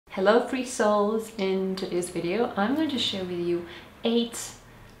Hello free souls! In today's video I'm going to share with you 8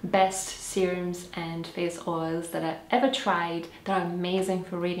 best serums and face oils that I've ever tried that are amazing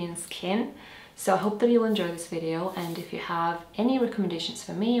for radiant skin. So I hope that you'll enjoy this video, and if you have any recommendations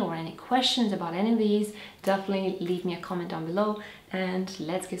for me or any questions about any of these, definitely leave me a comment down below and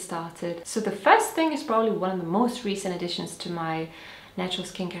let's get started. So the first thing is probably one of the most recent additions to my natural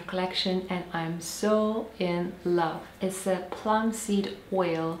skincare collection, and I'm so in love. It's a plum seed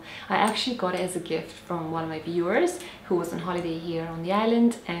oil. I actually got it as a gift from one of my viewers who was on holiday here on the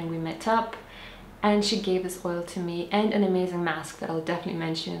island, and we met up and she gave this oil to me and an amazing mask that I'll definitely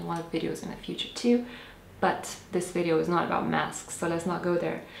mention in one of the videos in the future too. But this video is not about masks, so let's not go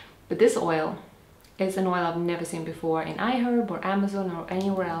there. But this oil is an oil I've never seen before in iHerb or Amazon or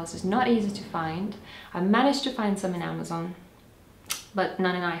anywhere else. It's not easy to find. I managed to find some in Amazon, but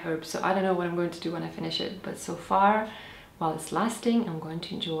none in iHerb, so I don't know what I'm going to do when I finish it. But so far, while it's lasting, I'm going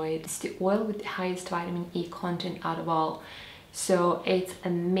to enjoy it. It's the oil with the highest vitamin E content out of all. So it's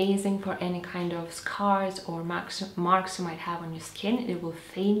amazing for any kind of scars or marks you might have on your skin. It will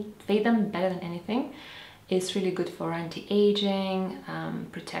fade them better than anything. It's really good for anti-aging,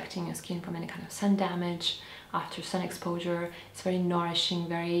 protecting your skin from any kind of sun damage after sun exposure. It's very nourishing,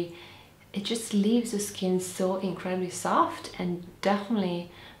 it just leaves the skin so incredibly soft, and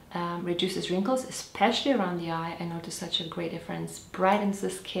definitely reduces wrinkles, especially around the eye. I noticed such a great difference, brightens the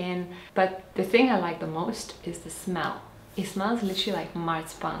skin. But the thing I like the most is the smell. It smells literally like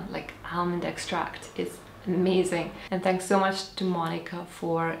marzipan, like almond extract. It's amazing. And thanks so much to Monica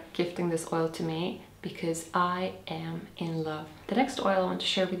for gifting this oil to me, because I am in love. The next oil I want to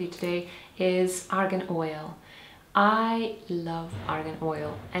share with you today is argan oil. I love argan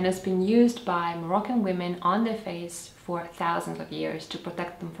oil, and it's been used by Moroccan women on their face for thousands of years to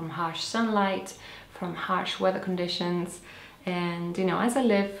protect them from harsh sunlight, from harsh weather conditions. And you know, as I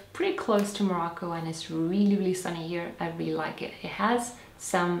live pretty close to Morocco and it's really sunny here, I really like it. It has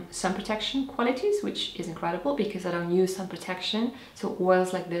some sun protection qualities, which is incredible because I don't use sun protection, so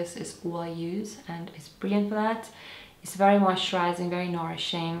oils like this is all I use, and it's brilliant for that. It's very moisturizing, very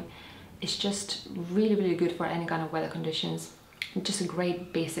nourishing. It's just really good for any kind of weather conditions. Just a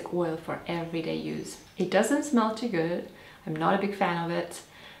great basic oil for everyday use. It doesn't smell too good. I'm not a big fan of it,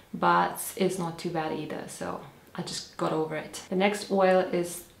 but it's not too bad either, so I just got over it. The next oil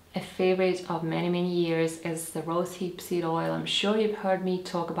is a favorite of many years, is the rosehip seed oil. I'm sure you've heard me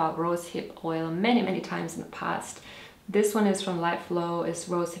talk about rosehip oil many times in the past. This one is from Lightflow. It's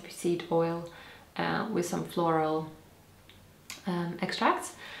rosehip seed oil with some floral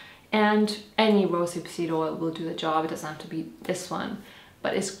extracts. And any rosehip seed oil will do the job. It doesn't have to be this one,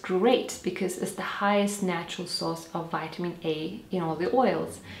 but it's great because it's the highest natural source of vitamin A in all the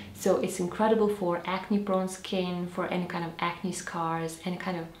oils. So it's incredible for acne prone skin, for any kind of acne scars, any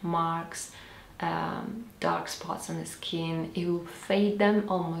kind of marks, dark spots on the skin. It will fade them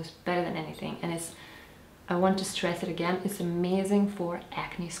almost better than anything. And I want to stress it again, it's amazing for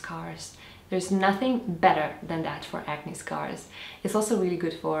acne scars. There's nothing better than that for acne scars. It's also really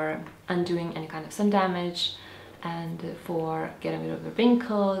good for undoing any kind of sun damage and for getting rid of the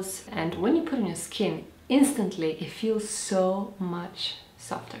wrinkles. And when you put it on your skin, instantly it feels so much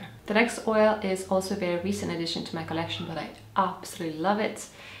softer. The next oil is also a very recent addition to my collection, but I absolutely love it.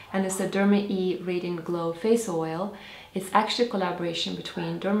 And it's the Derma E Radiant Glow Face Oil. It's actually a collaboration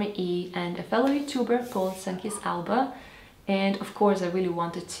between Derma E and a fellow YouTuber called Sankis Alba. And of course I really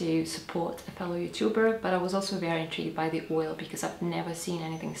wanted to support a fellow YouTuber, but I was also very intrigued by the oil because I've never seen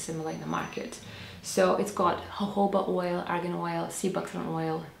anything similar in the market. So it's got jojoba oil, argan oil, sea buckthorn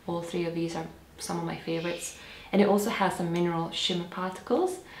oil. All three of these are some of my favorites. And it also has some mineral shimmer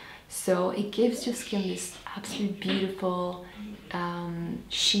particles. So it gives your skin this absolutely beautiful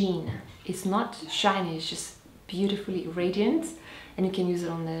sheen. It's not shiny, it's just beautifully radiant. And you can use it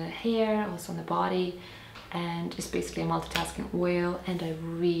on the hair, also on the body. And it's basically a multitasking oil, and I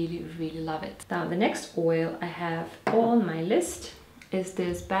really love it. Now the next oil I have on my list is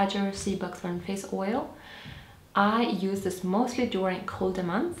this Badger Sea Buckthorn Face Oil. I use this mostly during colder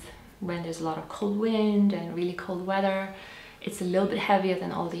months when there's a lot of cold wind and really cold weather. It's a little bit heavier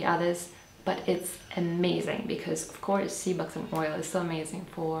than all the others, but it's amazing because of course sea buckthorn oil is so amazing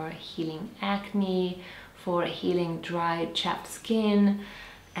for healing acne, for healing dry, chapped skin,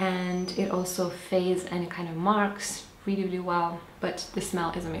 and it also fades any kind of marks really well. But the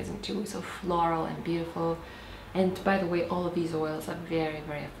smell is amazing too, so floral and beautiful. And by the way, all of these oils are very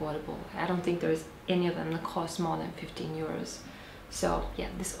affordable. I don't think there's any of them that cost more than 15 euros. So yeah,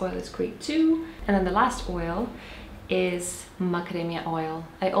 this oil is great too. And then the last oil is macadamia oil.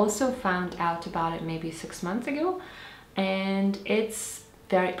 I also found out about it maybe 6 months ago, and it's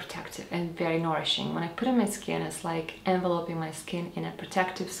very protective and very nourishing. When I put it on my skin, it's like enveloping my skin in a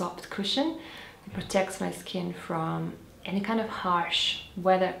protective soft cushion. It protects my skin from any kind of harsh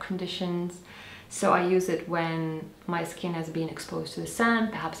weather conditions. So I use it when my skin has been exposed to the sun,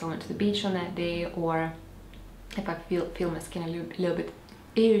 perhaps I went to the beach on that day, or if I feel my skin a little bit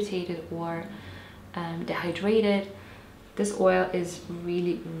irritated or dehydrated. This oil is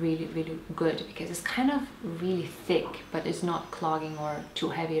really good because it's kind of really thick, but it's not clogging or too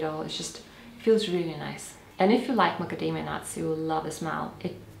heavy at all. It feels really nice. And if you like macadamia nuts, you will love the smell.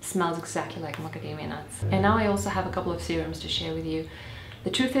 It smells exactly like macadamia nuts. And now I also have a couple of serums to share with you.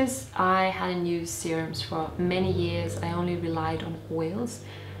 The truth is, I hadn't used serums for many years. I only relied on oils.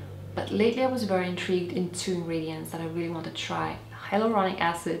 But lately I was very intrigued in two ingredients that I really want to try: hyaluronic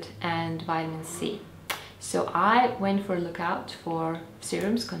acid and vitamin C. So I went for a lookout for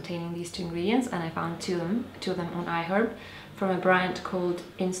serums containing these two ingredients, and I found two of them on iHerb from a brand called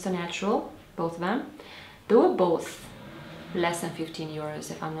Insta Natural, both of them. They were both less than 15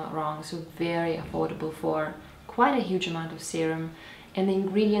 euros if I'm not wrong, so very affordable for quite a huge amount of serum. And the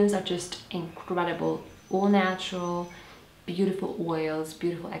ingredients are just incredible, all natural, beautiful oils,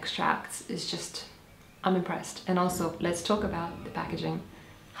 beautiful extracts. It's just, I'm impressed. And also, let's talk about the packaging.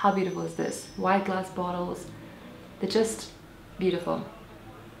 How beautiful is this? White glass bottles, they're just beautiful.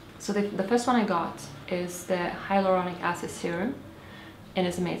 So the first one I got is the hyaluronic acid serum, and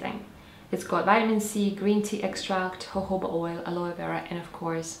it's amazing. It's got vitamin C, green tea extract, jojoba oil, aloe vera, and of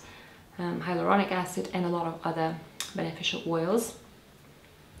course hyaluronic acid and a lot of other beneficial oils.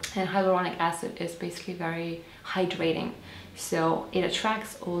 And hyaluronic acid is basically very hydrating, so it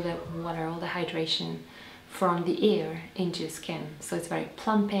attracts all the water, all the hydration from the air into your skin. So it's very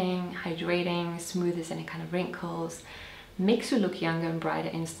plumping, hydrating, smooths any kind of wrinkles, makes you look younger and brighter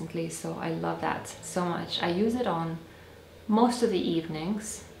instantly. So I love that so much. I use it on most of the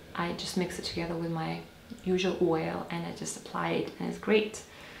evenings. I just mix it together with my usual oil and I just apply it, and it's great.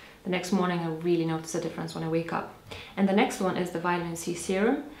 The next morning I really notice a difference when I wake up. And the next one is the vitamin C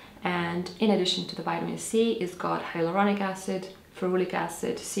serum, and in addition to the vitamin C, it's got hyaluronic acid, ferulic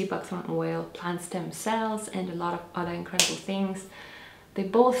acid, sea buckthorn oil, plant stem cells, and a lot of other incredible things. They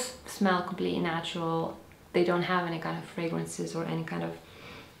both smell completely natural. They don't have any kind of fragrances or any kind of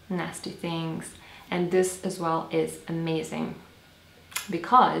nasty things. And this as well is amazing,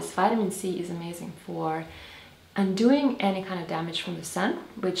 because vitamin C is amazing for undoing any kind of damage from the sun,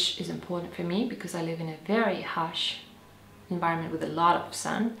 which is important for me because I live in a very harsh environment with a lot of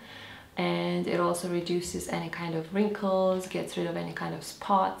sun. And it also reduces any kind of wrinkles, gets rid of any kind of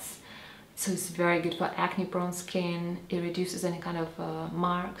spots. So it's very good for acne prone skin. It reduces any kind of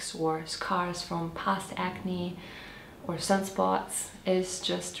marks or scars from past acne or sunspots. It's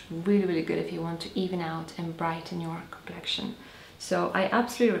just really good if you want to even out and brighten your complexion. So I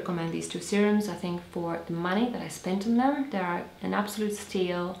absolutely recommend these two serums. I think for the money that I spent on them, they are an absolute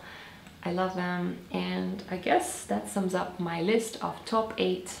steal. I love them, and I guess that sums up my list of top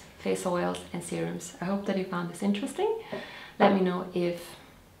 8 face oils and serums. I hope that you found this interesting. Let me know if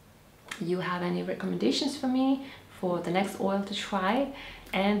you have any recommendations for me for the next oil to try,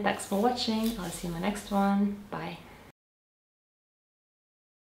 and thanks for watching. I'll see you in my next one. Bye.